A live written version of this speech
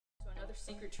Another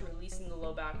secret to releasing the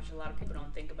low back, which a lot of people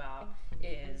don't think about,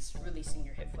 is releasing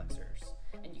your hip flexors.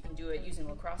 And you can do it using a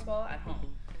lacrosse ball at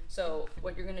home. So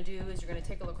what you're gonna do is you're gonna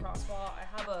take a lacrosse ball.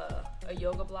 I have a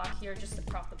yoga block here just to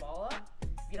prop the ball up.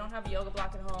 If you don't have a yoga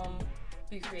block at home,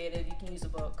 be creative. You can use a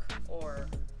book or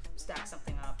stack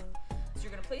something up. So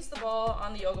you're gonna place the ball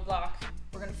on the yoga block.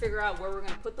 We're gonna figure out where we're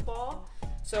gonna put the ball.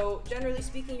 So generally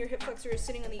speaking, your hip flexor is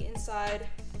sitting on the inside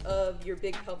of your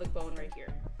big pelvic bone right here.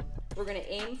 We're gonna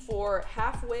aim for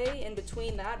halfway in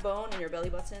between that bone and your belly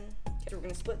button. So we're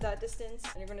gonna split that distance,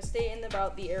 and you're gonna stay in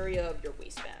about the area of your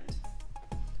waistband.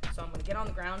 So I'm gonna get on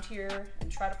the ground here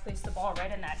and try to place the ball right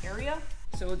in that area.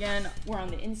 So again, we're on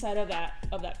the inside of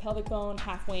that pelvic bone,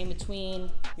 halfway in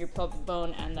between your pelvic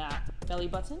bone and that belly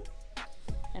button.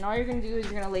 And all you're gonna do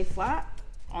is you're gonna lay flat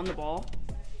on the ball.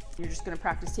 You're just gonna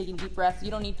practice taking deep breaths.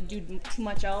 You don't need to do too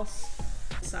much else.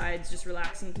 Sides, just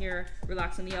relaxing here,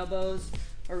 relax on the elbows,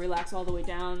 or relax all the way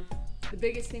down. The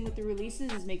biggest thing with the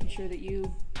releases is making sure that you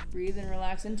breathe and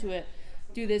relax into it.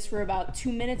 Do this for about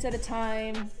 2 minutes at a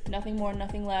time, nothing more,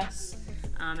 nothing less,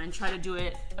 and try to do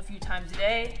it a few times a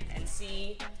day and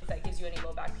see if that gives you any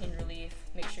low back pain relief.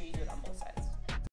 Make sure you do it on both sides.